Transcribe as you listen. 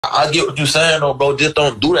I get what you saying, though, bro. Just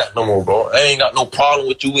don't do that no more, bro. I ain't got no problem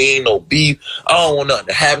with you. Ain't no beef. I don't want nothing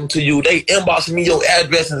to happen to you. They inboxing me your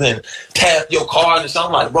addresses and tap your card and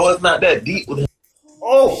something like, bro, it's not that deep with him.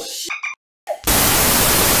 Oh,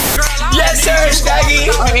 yes, sir, Shaggy.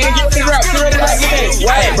 Rap. Get ready to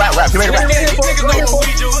rap.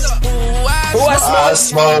 Who I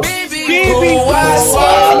smoke?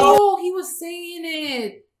 Oh, he was saying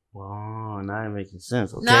it. Wow, now it making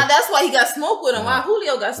sense. Okay. Nah, that's why he got smoke with him. Why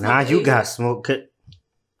Julio got smoke? Nah, you got smoke. I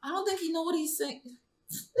don't think he know what he's saying.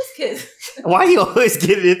 This kid. Why you always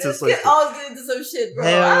getting into something? This kid always get into some shit, bro.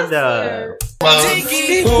 Hell no. Who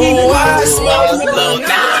I smoke?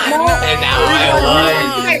 And now I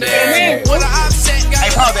won. Hey,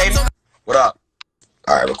 Paul, baby. What up?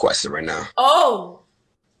 All right, requesting right now. Oh.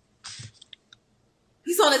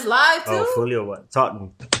 He's on his live too? Oh, Julio, what? Talk to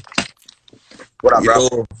me. What up,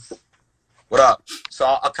 bro? What up? So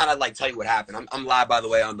I'll kind of like tell you what happened. I'm live, by the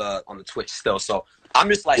way, on the Twitch still. So I'm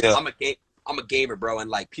just like I'm a gamer, bro, and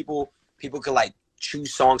like people could like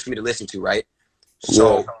choose songs for me to listen to, right?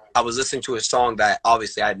 So I was listening to a song that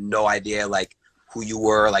obviously I had no idea like who you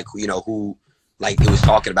were, like who like it was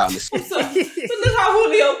talking about in this. So look how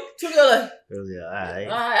Julio like. Julio, all right.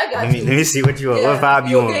 I got you. Let me see what you want. What vibe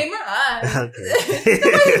you on? Gamer? Okay.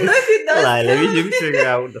 Like, let me figure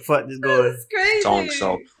out what the fuck is going. That's crazy.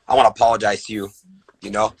 So I want to apologize to you. You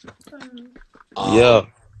know. I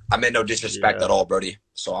meant no disrespect at all, Brody.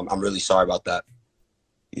 So I'm really sorry about that.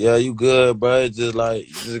 Yeah, you good, bro. It's just like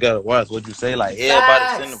you just gotta watch what you say. Like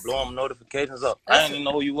everybody sending blow them notifications up. I didn't even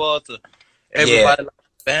know who you was to everybody like,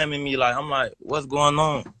 spamming me. Like I'm like, what's going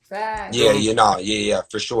on? Facts. Yeah, you know, yeah,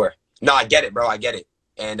 for sure. No, I get it, bro. I get it,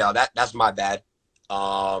 and that's my bad.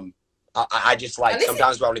 I just like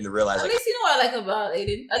sometimes I don't even realize. At least you know what I like about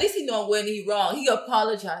Adin. At least he know when he wrong. He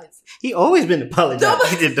apologized. He always been apologizing.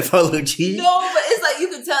 He did the apology. No, but it's like you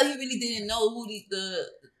could tell he really didn't know who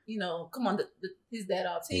come on, his dad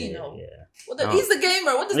out team. You know, he's the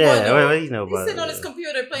gamer. What does boy know? What you know about he's sitting on his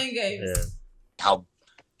computer playing games. Yeah. How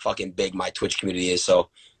fucking big my Twitch community is. So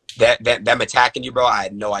them attacking you, bro, I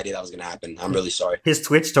had no idea that was gonna happen. I'm really sorry. His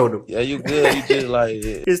Twitch told him. Yeah, you good. You just like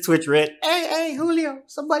his Twitch read, hey, Julio,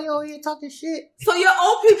 somebody over here talking shit. So your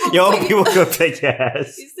own people. Your own people gonna take your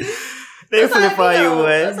ass. You see? They flip on you,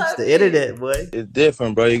 boy. It's the internet, boy. It's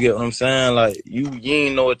different, bro. You get what I'm saying? Like you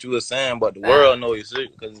ain't know what you were saying, but the world know you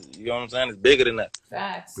shit because you know what I'm saying. It's bigger than that.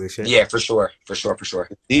 Facts. Yeah, for sure. It's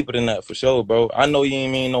deeper than that, for sure, bro. I know you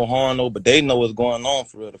ain't mean no harm, no, but they know what's going on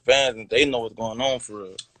for real. The fans, they know what's going on for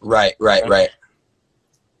real. Right.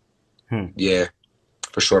 Yeah,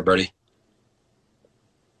 for sure, Birdie.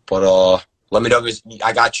 But let me know if there's.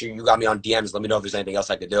 I got you. You got me on DMs. Let me know if there's anything else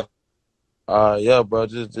I could do. Yeah, bro.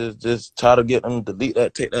 Just try to get them to delete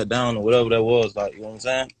that, take that down, or whatever that was. Like, you know what I'm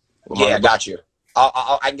saying? Yeah, I got you.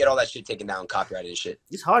 I can get all that shit taken down, copyrighted and shit.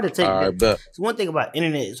 It's hard to take down. So one thing about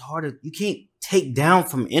internet, it's harder. You can't take down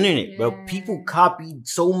from internet, bro. People copied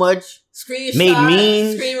so much. Screenshot, made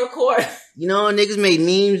memes. Screen record. You know, niggas made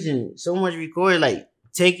memes and so much record. Like,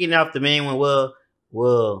 taking out the main one,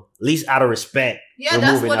 well, at least out of respect. Yeah,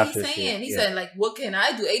 that's what he's saying. He said, like, what can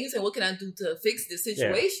I do? Adin said, what can I do to fix this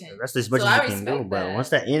situation? Yeah, that's as much as you can do, bro. Once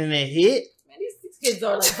that internet hit. Man, these kids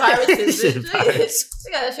are like viruses.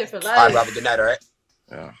 They got that shit for life. All right, Robert, good night, all right?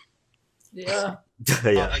 Yeah.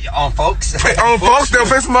 On folks? On folks, they'll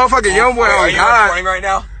face motherfucking young boy. Are you recording right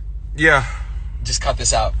now? Yeah. Just cut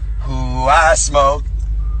this out. Who I smoke.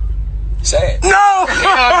 Say it. No!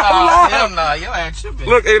 Hell no, you ain't tripping.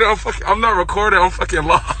 Look, Adin, I'm not recording, I'm fucking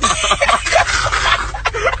live.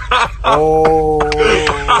 Oh.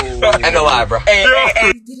 And a lie, bro. Hey.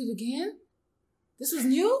 You did it again? This was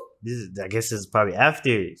new? I guess this is probably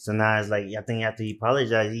after. So now it's like, I think after he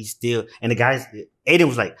apologized, he's still, and the guys, Adin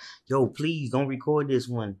was like, yo, please don't record this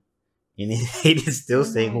one. And Adin's still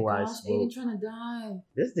saying who I smoke. Adin trying to die.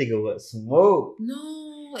 This nigga was smoke.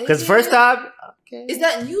 No. Because first time, okay. Is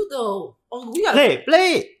that new though? Oh, we gotta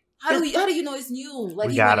play it. How do you know it's new? Like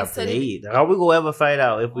we gotta play it. How we gonna ever find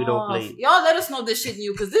out if we don't play it? Y'all let us know this shit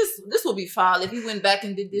new, because this will be foul if he went back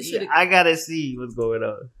and did this shit. I gotta see what's going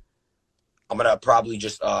on. I'm gonna probably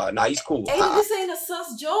just nah, he's cool. Hey, this ain't a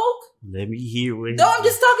sus joke. Let me hear what. No, I'm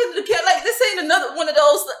just talking to the kid. Like, this ain't another one of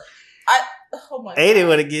those. Oh my god. Adin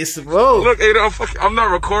wanna get smoked. Look, Adin, I'm not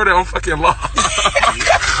recording. I'm fucking live.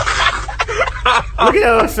 Look at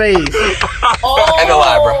her face. Oh, and a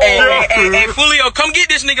lie, bro. Hey, Foolio, come get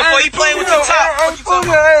this nigga before he playing with your top.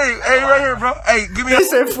 Hey, right here, bro. Hey, give me. They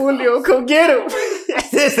said Foolio, come get him.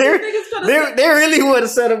 they really want to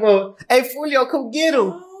set him up. Hey, Foolio, come get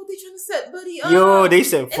him. Oh, they trying to set Buddy up. Yo, they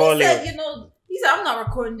said Foolio. He said, I'm not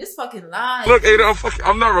recording this fucking live. Look, Adin,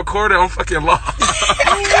 I'm not recording. I'm fucking live.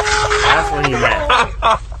 What he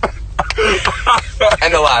mad?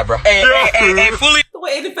 And the lie, bro. Hey, Foolio. The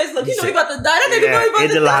way Adin face look, you know he about to die. That nigga know he about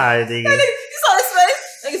It's to a die. lie, That nigga. nigga, you saw his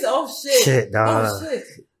face? Nigga said, oh shit. Shit, dog. Oh shit.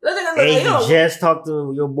 That nigga Hey, look you like, just talked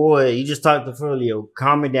to your boy. You just talked to Julio.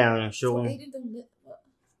 Calm it down and show him. Adin don't let-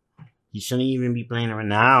 You shouldn't even be playing around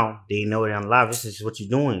now. They know that I'm live. This is what you're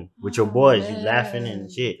doing with your Oh, boys. You man. laughing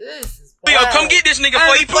and shit. This is Julio, bad. come get this nigga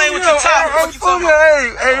before he playing with your top. Hey,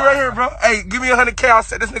 Foolio, hey, right here, bro. Hey, give me 100K. I'll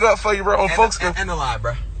set this nigga up for you, bro. On folks. And the lie,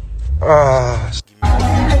 bro.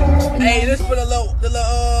 Hey, let's put a little,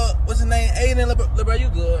 what's his name? Adin, little bro, you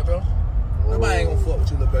good, bro. Nobody ain't gonna fuck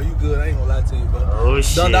with you, little bro. You good. I ain't gonna lie to you, bro. Oh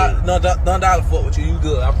shit. Don't dollar fuck with you. You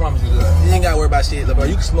good. I promise you good. You ain't gotta worry about shit, little bro.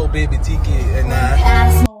 You can smoke baby TK at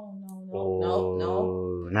 9.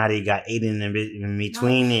 Oh, now they got Adin in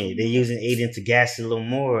between it. They're using Adin to gas it a little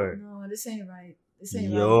more. No, this ain't right. This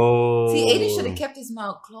ain't Yo. right. See, Adin should have kept his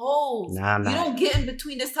mouth closed. Nah. You don't get in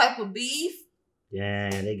between this type of beef. Yeah,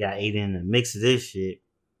 they got Adin in the mix of this shit.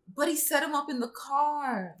 But he set him up in the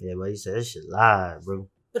car. Yeah, but he said this shit live, bro.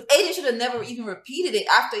 But Adin should have never even repeated it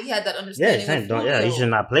after he had that Yeah, understanding. same. with Don't, Julio. yeah, he should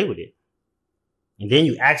not play with it. And then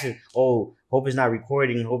you actually, hope it's not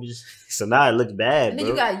recording. Hope it's so now it looks bad, And then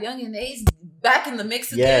bro. you got Young and Ace back in the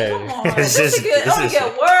mix Yeah. again. Come on. This This is- nigga this only is-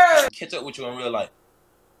 get worse. Catch up with you in real life.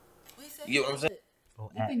 You get what I'm saying?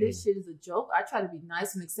 You think this shit is a joke? I try to be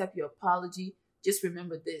nice and accept your apology. Just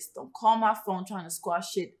remember this. Don't call my phone trying to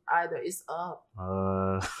squash shit either. It's up.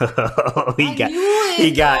 He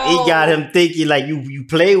I got him thinking like you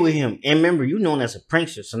play with him. And remember, you known as a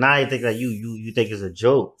prankster, so now you think like you think it's a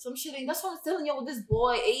joke. Some shit ain't. That's what I'm telling y'all with this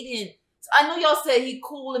boy, Adin. I know y'all said he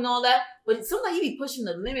cool and all that, but sometimes he be pushing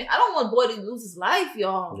the limit. I don't want boy to lose his life,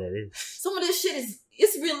 y'all. Yeah, it is. Some of this shit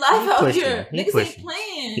it's real life He out pushing here. it. He Niggas pushing ain't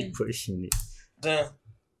playing. He pushing it. Damn.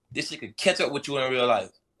 This shit could catch up with you in real life.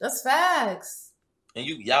 That's facts. And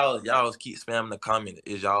y'all keep spamming the comment.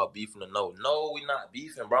 Is y'all beefing or no? No, we not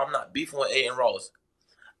beefing, bro. I'm not beefing with Adinross.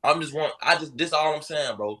 This all I'm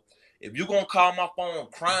saying, bro. If you gonna call my phone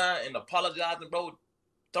crying and apologizing, bro,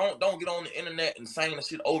 don't get on the internet and saying the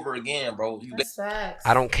shit over again, bro. That's facts.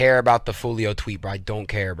 I don't care about the Foolio tweet, bro. I don't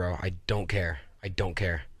care, bro. I don't care. I don't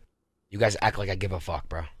care. You guys act like I give a fuck,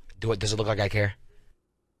 bro. Does it look like I care?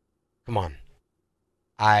 Come on.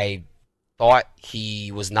 I thought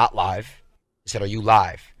he was not live. He said, "Are you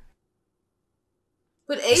live?"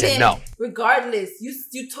 But I said Adin, no. regardless, you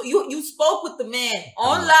spoke with the man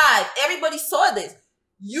on live. Everybody saw this.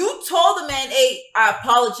 You told the man, "Hey, I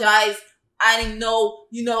apologize. I didn't know.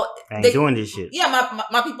 I ain't doing this shit." Yeah,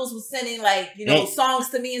 my peoples was sending like songs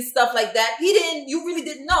to me and stuff like that. He didn't. You really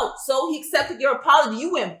didn't know. So he accepted your apology.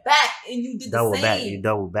 You went back and you did the same. You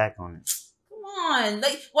double back on it. Come on,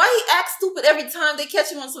 like why he act stupid every time they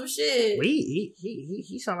catch him on some shit? Well,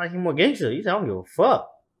 he sound like he more gangster. He said, "I don't give a fuck."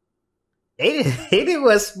 Adin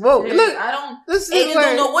was smoke. Yeah, Look, I don't. listen, Adin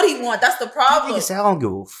don't know what he want. That's the problem. He said, "I don't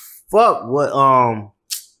give a fuck what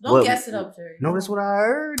Don't gas it up, Jerry. No, that's what I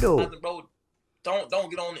heard though. Bro, don't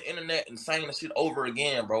get on the internet and saying the shit over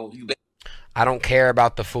again, bro. I don't care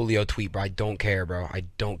about the Foolio tweet, bro. I don't care, bro. I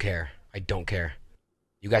don't care. I don't care.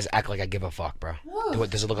 You guys act like I give a fuck, bro.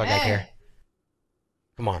 Does it look like I care?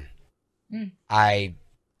 Come on. I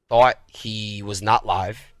thought he was not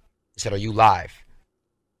live. He said, "Are you live?"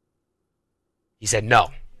 He said no.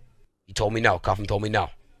 He told me no. Cuffham told me no.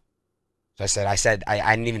 So I said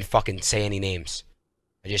I didn't even fucking say any names.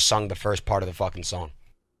 I just sung the first part of the fucking song.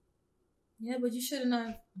 Yeah, but you shouldn't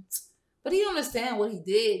have. But he don't understand what he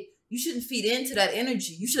did. You shouldn't feed into that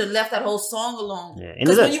energy. You should have left that whole song alone.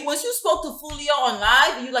 Because once you spoke to Foolio on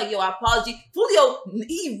live and you like, yo, I apology. Foolio,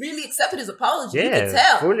 he really accepted his apology. Yeah, you could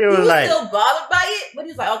tell. Foolio he was like, still bothered by it, but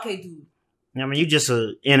he was like, okay, dude. I mean, you just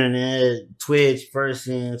a internet, Twitch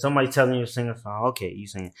person, somebody telling you to sing a song. Okay, you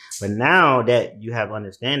sing. But now that you have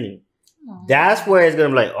understanding, that's where it's gonna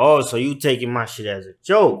be like, oh, so you taking my shit as a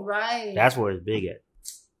joke. Right. That's where it's big at.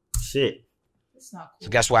 Shit. It's not cool. So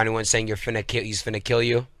guess what? Anyone saying he's finna kill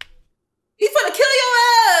you? He's finna kill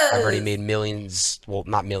your ass. I've already made millions. Well,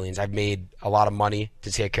 not millions. I've made a lot of money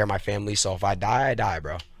to take care of my family. So if I die, I die,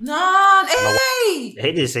 bro. Nah, hey. He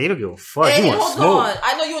didn't say he don't give a fuck. Hey, he want hold smoke. on.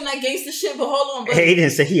 I know you on that gangster shit, but hold on, bro. He didn't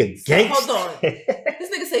say he a gangster. Hold on. This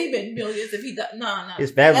nigga say he made millions if he died. Nah. His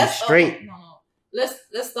family straight. No. Let's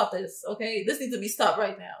stop this, okay? This needs to be stopped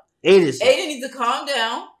right now. Adin needs to calm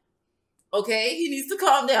down. Okay? He needs to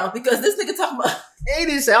calm down because this nigga talking about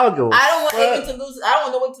Adin said, I'll go. I don't want Adin to lose. I don't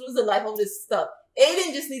want no one to lose their life over this stuff.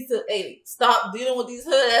 Adin just needs to stop dealing with these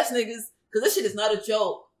hood ass niggas because this shit is not a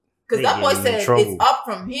joke. Because that boy said it's up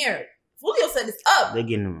from here. Foolio said it's up. They're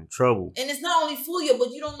getting him in trouble. And it's not only Foolio,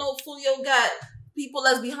 but you don't know Foolio got people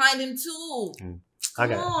that's behind him too. I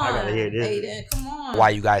gotta hear this. Adin, come on. Why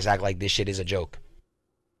you guys act like this shit is a joke?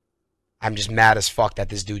 I'm just mad as fuck that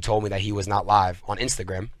this dude told me that he was not live on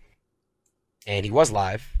Instagram. And he was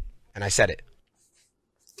live, and I said it.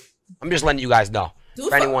 I'm just letting you guys know.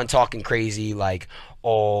 For anyone talking crazy, like,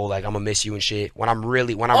 oh, like, I'm gonna miss you and shit. When I'm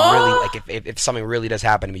really, like, if something really does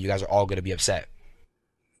happen to me, you guys are all gonna be upset.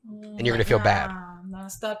 And you're gonna feel bad. Nah,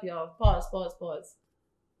 stop, y'all. Pause.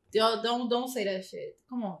 Y'all, don't say that shit.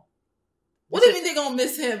 Come on. What do you mean they gonna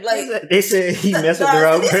miss him? Like, they said he messed with the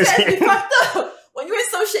wrong person. Fucked up. When you're in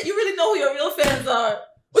some shit, you really know who your real fans are.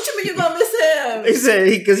 What you mean you gonna miss him? They said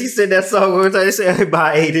because he said that song one time. They said hey,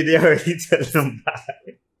 bye, Adin. They already telling him bye.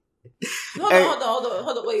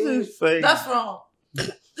 Hold on. Wait. That's wrong.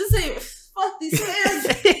 This ain't fuck these fans.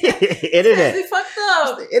 Internet. They fucked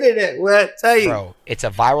up. It's the internet. What? Tell you, bro. It's a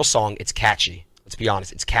viral song. It's catchy. Let's be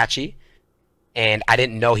honest. It's catchy, and I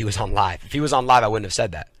didn't know he was on live. If he was on live, I wouldn't have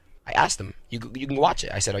said that. I asked him. You can watch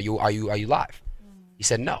it. I said, are you live? He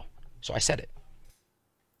said no. So I said it.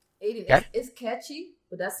 Adin, okay? It's catchy,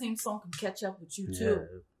 but that same song can catch up with you too.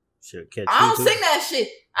 Yeah. Catch I don't sing that shit.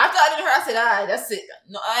 After I didn't hear, I said, all right, that's it.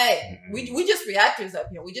 No, we just reactors up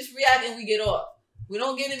here. We just react and we get off. We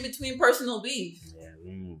don't get in between personal beef.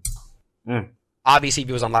 Yeah. Obviously, if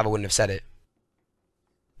he was on live, I wouldn't have said it.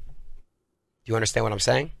 Do you understand what I'm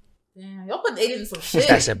saying? Damn, y'all put Adin in some shit. It's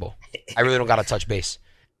that simple. I really don't gotta touch base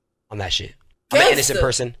on that shit. I'm an innocent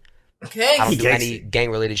person. I don't do any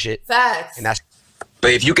gang-related shit. Facts. And that's.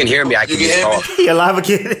 But if you can hear me, I can just talk. You alive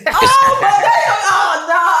again? Oh my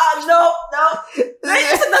God! No.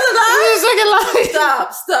 It's another lie. It's a second lie.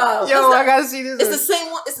 Stop. Yo, I gotta see this. It's the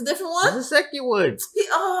same one. It's a different one. It's the second one.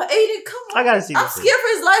 Adin, come on. I gotta see this. I'm scared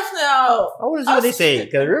for his life now. I want to see what they say.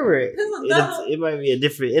 Because remember, it might be a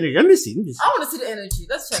different energy. Let me see. I want to see the energy.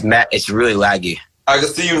 Let's check. Matt, it's really laggy. I can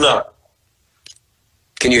see you now.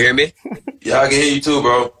 Can you hear me? Yeah, I can hear you too,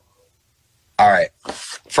 bro. All right.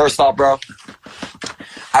 First off, bro,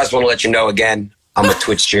 I just want to let you know again, I'm a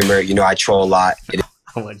Twitch streamer. You know, I troll a lot.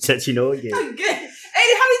 I want to let you know again. Adin,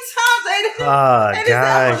 how many times, Adin? Oh, Adin, God.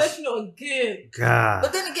 I want to let you know again. God.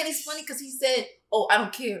 But then again, it's funny because he said, oh, I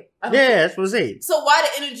don't care. That's what I said. So why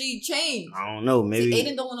the energy change? I don't know. Maybe. See,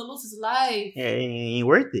 Adin don't want to lose his life. Yeah, it ain't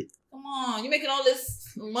worth it. Come on. You're making all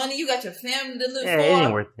this money. You got your family to live for. It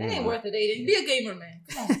ain't worth it. It ain't worth it, Adin. Be a gamer, man.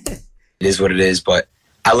 Come on. It is what it is, but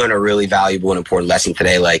I learned a really valuable and important lesson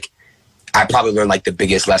today. Like, I probably learned like the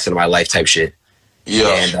biggest lesson of my life type shit. Yeah.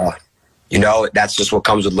 And, you know, that's just what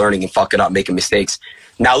comes with learning and fucking up, making mistakes.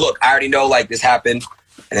 Now, look, I already know like this happened.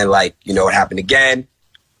 And then like, you know, it happened again.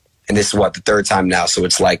 And this is what, the third time now. So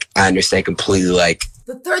it's like, I understand completely like.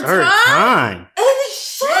 The third time? Adin,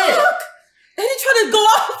 shit. Adin trying to go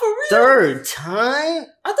out for real. Third time?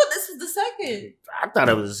 I thought this was the second. I thought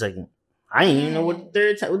it was the second. I didn't even know what the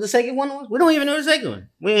third time, what the second one was. We don't even know the second one.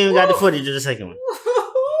 We ain't even got the footage of the second one.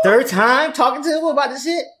 Third time talking to him about this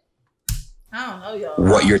shit? I don't know, y'all.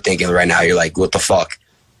 What you're thinking right now, you're like, what the fuck?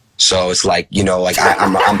 So it's like, you know, like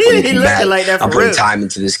I'm putting, like I'm putting time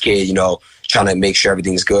into this kid, you know, trying to make sure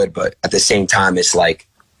everything's good. But at the same time, it's like,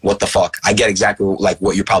 what the fuck? I get exactly like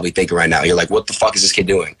what you're probably thinking right now. You're like, what the fuck is this kid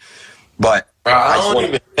doing? But I don't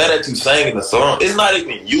even care that you singing the song. It's not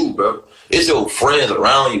even you, bro. It's your friends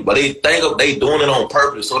around you, but they think they doing it on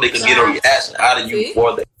purpose so they can get a reaction out of you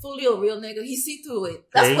for that. Fully a real nigga. He see through it.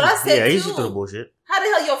 That's what I said too. Yeah, he see through the bullshit. How the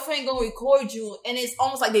hell your friend gonna record you and it's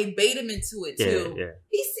almost like they bait him into it too? Yeah.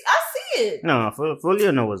 I see it. No,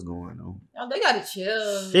 Julio know what's going on. Yo, they gotta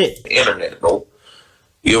chill. Shit. Internet, bro.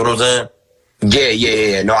 You know what I'm saying?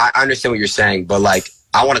 Yeah. No, I understand what you're saying, but like,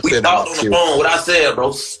 I want to clear that up too. On the phone. What I said,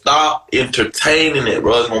 bro, stop entertaining it,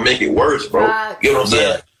 bro. It's gonna make it worse, bro. You know what I'm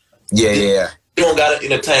saying? Yeah. You don't gotta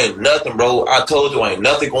entertain nothing, bro. I told you ain't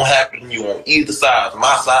nothing gonna happen to you on either side,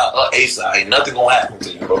 my side or A side. Ain't nothing gonna happen to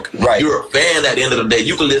you, bro. Right. You're a fan at the end of the day.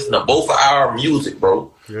 You can listen to both of our music,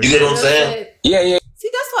 bro. You get what I'm saying? Yeah. See,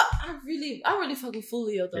 that's why I really fuck with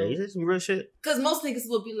Foolio though. Yeah, he said some real shit. Because most niggas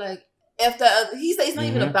will be like, after he says it's not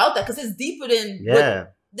even about that, because it's deeper than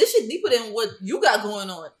this shit deeper than what you got going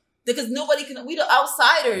on. Because nobody can. We the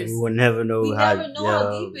outsiders. We will never know how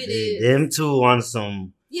deep it is. Them two on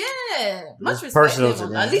some. Yeah, much respect. Personal to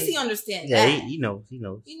them. At least he understands. Yeah, that. he knows. He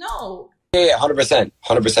knows. Yeah, 100%.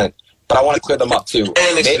 But I want to clear them up too.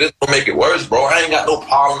 And this will make it worse, bro. I ain't got no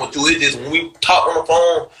problem with you. It's just when we talk on the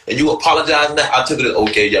phone and you apologize and that, I took it as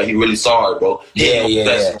okay. Yeah, he really sorry, bro.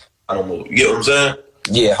 Yeah. I don't know. You get what I'm saying?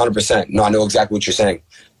 Yeah, 100%. No, I know exactly what you're saying.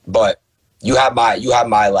 But you have my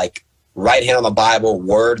like right hand on the Bible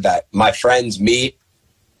word that my friends, me,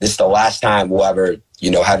 this is the last time we'll ever,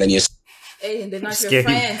 you know, have any. Adin, they're not your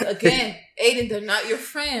friends. Again, Adin, they're not your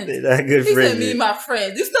friends. They're not good he friends. He said, me and my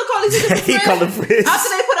friends. You still call these niggas friends? He call them friends. After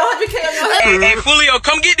they put 100K on your head. Hey, Foolio,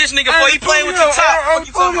 come get this nigga before he playing with your top.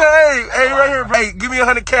 Hey, right here, bro. Hey, give me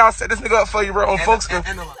 100K. I'll set this nigga up for you, bro. On folks. He gonna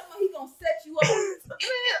set you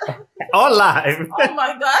up. All live. Oh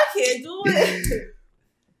my God, I can't do it.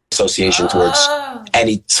 Association towards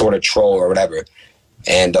any sort of troll or whatever.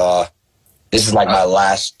 And this is like my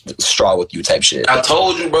last straw with you type shit. I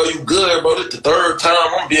told you, bro, you good, bro. This the third time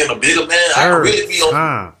I'm being a bigger man. I can really be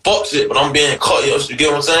on fuck shit, but I'm being caught. You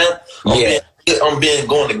get what I'm saying? I'm being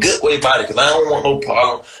going the good way about it because I don't want no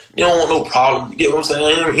problem. You don't want no problem. You get what I'm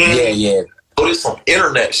saying? Yeah. Oh, this some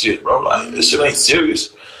internet shit, bro. Like, this shit ain't serious.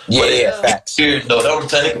 Yeah, facts. Serious, though. That's what I'm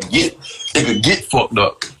saying. It could get fucked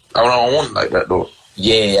up. I don't want it like that, though.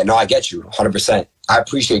 Yeah, no, I get you 100%. I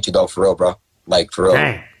appreciate you, though, for real, bro. Like, for real.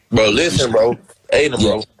 Dang. Bro, listen, bro. Adin,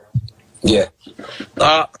 bro. Yeah.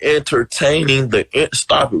 Stop entertaining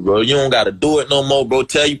stop it, bro. You don't gotta do it no more, bro.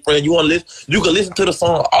 Tell your friend you want to listen. You can listen to the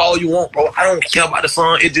song all you want, bro. I don't care about the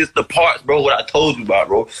song. It's just the parts, bro. What I told you about,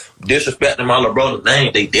 bro. Disrespecting my little brother's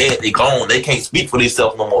name. They dead. They gone. They can't speak for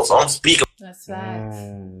themselves no more. So I'm speaking. That's facts.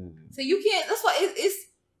 So you can't. That's why it's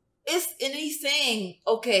and he's saying,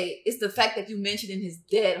 okay, it's the fact that you mentioned in his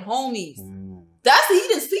dead homies. That's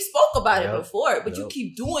he spoke about it before, but you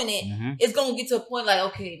keep doing it. It's gonna get to a point like,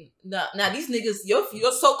 okay, now these niggas,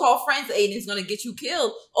 your so-called friends, Adin, is gonna get you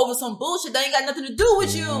killed over some bullshit that ain't got nothing to do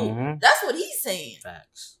with you. That's what he's saying.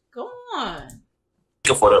 Facts. Come on.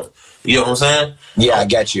 For them, you know what I'm saying? Yeah, I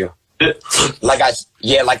get you. Like I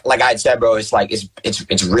said, bro, it's like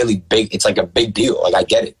it's really big. It's like a big deal. Like I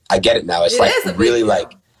get it now. It's like really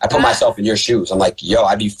like I put myself in your shoes. I'm like, yo,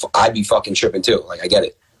 I'd be fucking tripping too. Like I get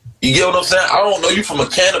it. You get what I'm saying? I don't know you from a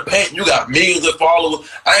can of paint. You got millions of followers.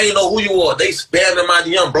 I ain't know who you are. They spamming my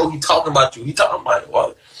DM, bro. He talking about you. He talking about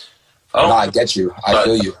what? No, I get you. I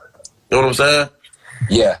feel you. You know what I'm saying?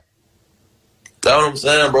 Yeah. That's what I'm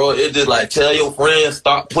saying, bro. It's just like tell your friends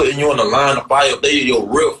stop putting you on the line of fire. If they your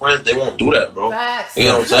real friends, they won't do that, bro. Facts. You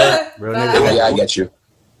know what I'm saying? Yeah, I get you.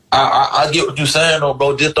 I get what you're saying, though,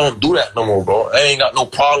 bro. Just don't do that no more, bro. I ain't got no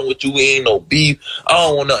problem with you. Ain't no beef. I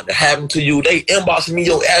don't want nothing to happen to you. They inboxing me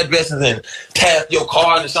your addresses and tap your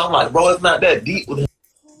card and something like, bro, it's not that deep with him.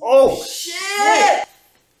 Oh, shit.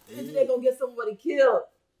 They gonna get somebody killed.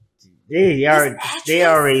 They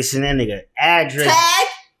already sent that nigga address. Tag?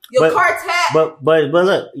 Your car tag? But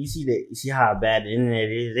look, you see how bad the internet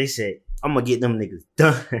is? They said, I'm gonna get them niggas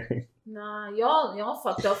done. Nah, y'all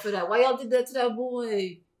fucked up for that. Why y'all did that to that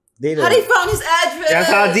boy? How they found his address?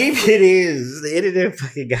 That's how deep it is. The internet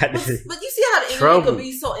fucking got this. But you see how the internet could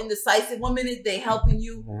be so indecisive. 1 minute they helping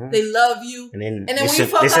you, they love you, and then when you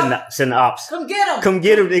fuck up, send the ops. Come get him. Come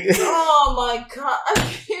get him, nigga. Oh my God, I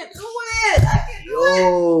can't do it. I can't do it.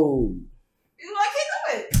 I can't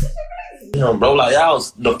do it. This shit crazy. You know, bro, like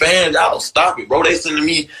the fans, y'all stop it, bro. They sending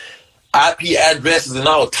me IP addresses and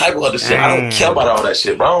all type of other shit. I don't care about all that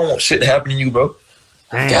shit, bro. I don't want shit to happen to you, bro.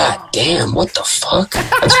 God damn, what the fuck?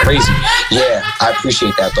 That's crazy. Yeah, I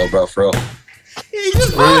appreciate that though, bro, for real. He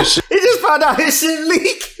just found out his shit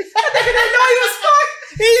leaked. That nigga didn't know he was fucked.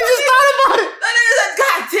 He just thought about it. That nigga said,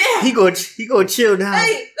 God damn. He go chill now.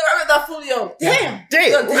 Hey, remember that Foolio.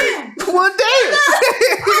 Damn. One day.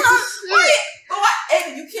 Wait.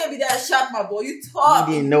 Adin, you can't be that shocked, my boy. You talk.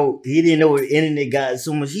 He didn't know the internet got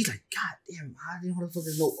so much. He's like, God damn, how did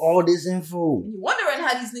motherfuckers know all this info? You wondering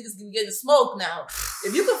how these niggas can get the smoke now.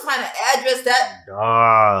 If you can find an address that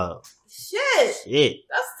shit.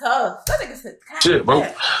 That's tough. That nigga said, God shit, bro.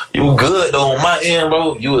 damn. You good though on my end,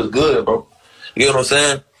 bro. You was good, bro. You know what I'm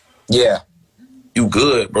saying? Yeah. You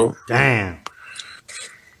good, bro. Damn.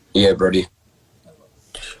 Yeah, Brody.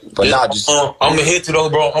 But yeah, nah, just I'm gonna hit you though,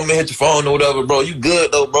 bro. I'm gonna hit your phone or whatever, bro. You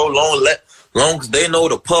good though, bro. Long as they know,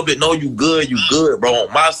 the public know you good, bro.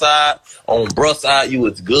 On my side, on bruh side, you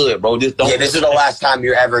was good, bro. Just don't. Yeah, this is the last time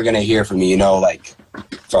you're ever gonna hear from me, you know, like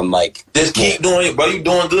from like. Just keep doing it, bro. You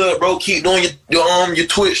doing good, bro. Keep doing your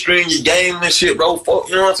Twitch stream, your game and shit, bro.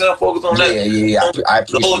 You know what I'm saying? Focus on that. Yeah. I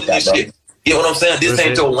appreciate that, bro. Shit. You know what I'm saying? This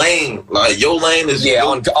ain't your lane. Like your lane is. Yeah,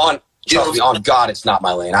 trust me, on God, it's not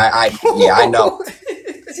my lane. I know.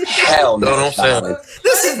 Hell no. You know what I'm saying?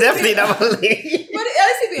 This is definitely not my lane. But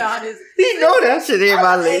let's be honest. He know that shit ain't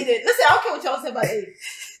my lane. Listen, I don't care what y'all say about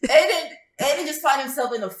Adin. Adin just find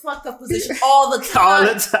himself in a fucked up position all the time.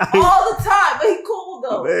 All the time. But he cool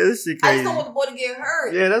though. Man, this shit crazy. I just don't want the boy to get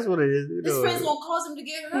hurt. Yeah, that's what it is. His friends gonna cause him to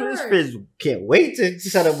get hurt. His friends can't wait to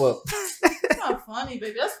shut him up. That's not funny,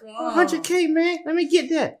 baby. That's wrong. 100K, man. Let me get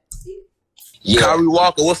that. Yeah. Kyrie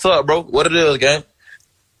Walker, what's up, bro? What it is, gang?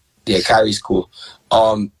 Yeah, Kyrie's cool.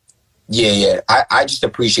 Yeah. I just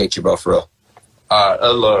appreciate you, bro, for real. Alright, I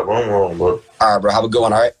love, bro. I'm wrong, bro. All right, bro. Have a good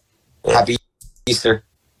one. All right. Yeah. Happy Easter.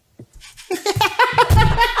 I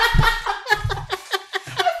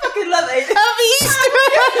fucking love Adin. Happy Easter.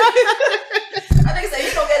 I think so.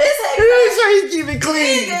 He gonna get his head He's cracked. trying to keep it He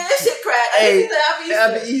clean. get his shit cracked. Hey, He said Happy Easter.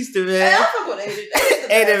 Happy Easter, Hey, man. I fuck with Adin.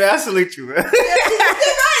 Hey, man, I salute you, bro. Yeah, he did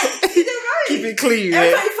right. He did right. Keep it clean, Every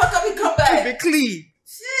man. time he fuck up, he come back. Keep it clean.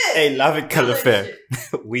 Shit. Hey, love it, color fair.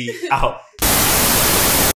 We out.